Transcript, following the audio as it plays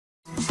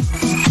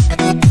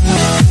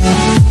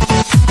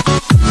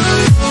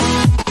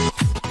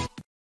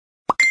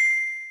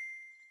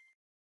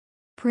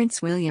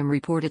Prince William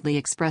reportedly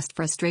expressed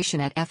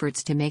frustration at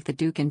efforts to make the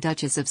Duke and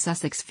Duchess of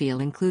Sussex feel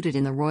included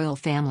in the royal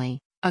family,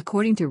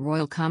 according to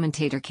royal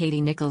commentator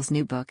Katie Nicholl's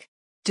new book.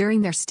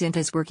 During their stint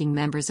as working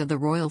members of the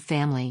royal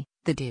family,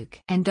 the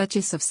Duke and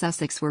Duchess of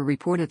Sussex were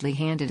reportedly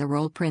handed a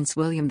role Prince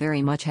William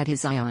very much had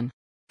his eye on.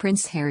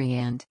 Prince Harry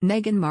and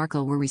Meghan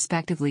Markle were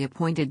respectively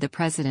appointed the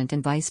president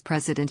and vice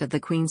president of the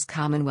Queen's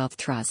Commonwealth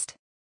Trust.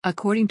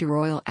 According to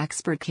royal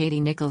expert Katie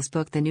Nicholl's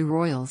book The New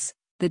Royals,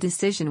 the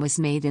decision was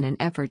made in an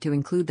effort to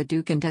include the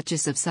Duke and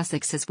Duchess of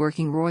Sussex as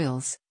working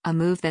royals, a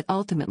move that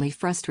ultimately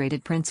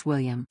frustrated Prince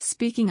William.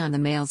 Speaking on the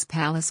Mail's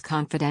Palace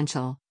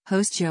Confidential,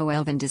 host Joe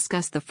Elvin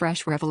discussed the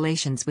fresh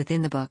revelations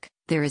within the book.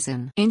 There is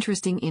an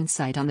interesting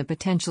insight on the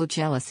potential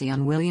jealousy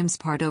on William's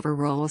part over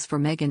roles for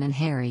Meghan and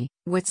Harry.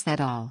 What's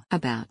that all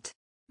about?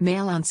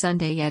 Mail on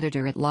Sunday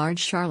editor-at-large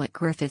Charlotte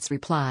Griffiths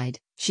replied,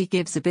 she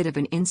gives a bit of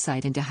an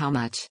insight into how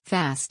much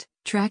fast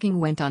tracking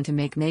went on to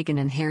make Meghan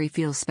and Harry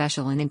feel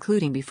special and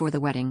including before the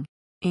wedding.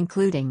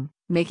 Including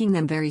making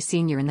them very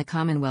senior in the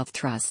Commonwealth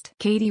Trust.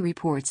 Katie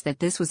reports that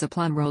this was a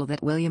plum role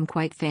that William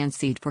quite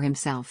fancied for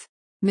himself.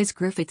 Ms.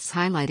 Griffiths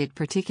highlighted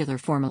particular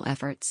formal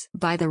efforts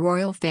by the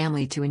royal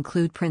family to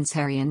include Prince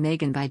Harry and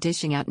Meghan by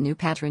dishing out new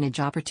patronage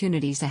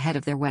opportunities ahead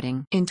of their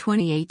wedding in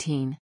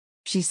 2018.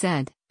 She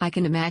said, I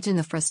can imagine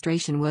the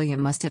frustration William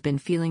must have been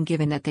feeling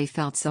given that they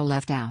felt so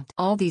left out.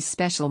 All these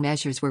special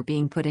measures were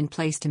being put in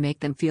place to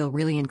make them feel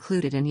really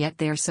included, and yet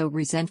they're so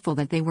resentful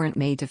that they weren't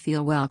made to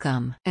feel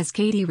welcome. As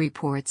Katie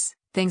reports,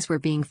 things were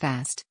being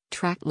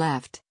fast-tracked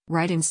left,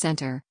 right and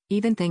center,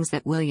 even things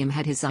that William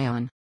had his eye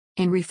on.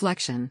 In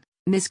reflection,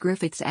 Ms.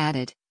 Griffiths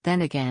added,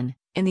 then again,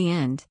 in the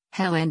end,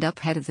 he'll end up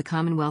head of the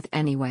Commonwealth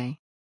anyway.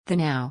 The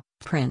now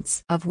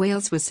Prince of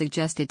Wales was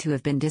suggested to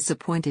have been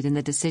disappointed in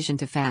the decision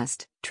to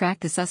fast-track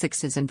the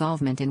Sussexes'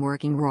 involvement in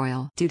working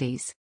royal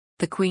duties.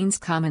 The Queen's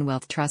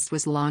Commonwealth Trust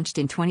was launched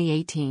in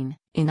 2018,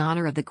 in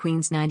honor of the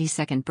Queen's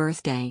 92nd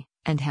birthday,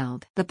 and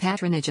held the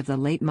patronage of the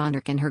late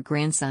monarch and her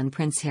grandson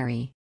Prince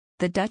Harry.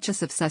 The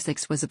Duchess of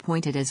Sussex was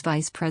appointed as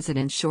vice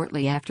president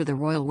shortly after the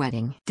royal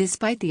wedding.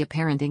 Despite the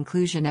apparent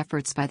inclusion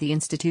efforts by the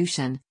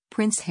institution,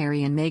 Prince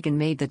Harry and Meghan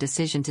made the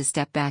decision to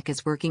step back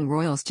as working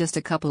royals just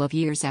a couple of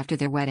years after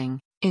their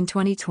wedding, in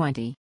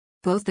 2020.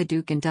 Both the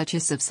Duke and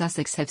Duchess of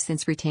Sussex have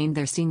since retained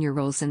their senior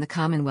roles in the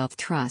Commonwealth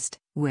Trust,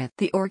 with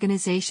the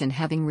organization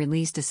having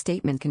released a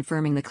statement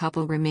confirming the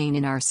couple remain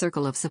in our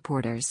circle of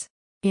supporters.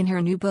 In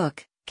her new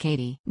book,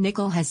 Katie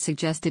Nicholl has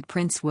suggested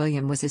Prince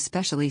William was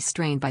especially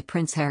strained by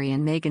Prince Harry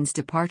and Meghan's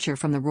departure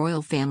from the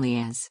royal family,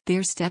 as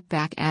their step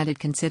back added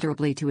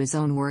considerably to his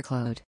own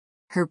workload.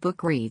 Her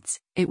book reads,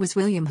 it was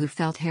William who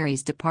felt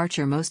Harry's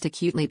departure most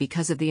acutely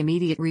because of the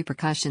immediate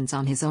repercussions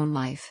on his own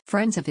life.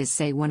 Friends of his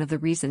say one of the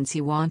reasons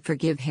he won't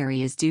forgive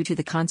Harry is due to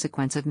the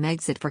consequence of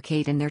Megxit for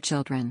Kate and their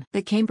children.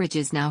 The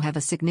Cambridges now have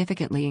a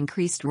significantly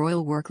increased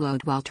royal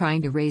workload while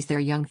trying to raise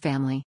their young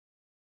family.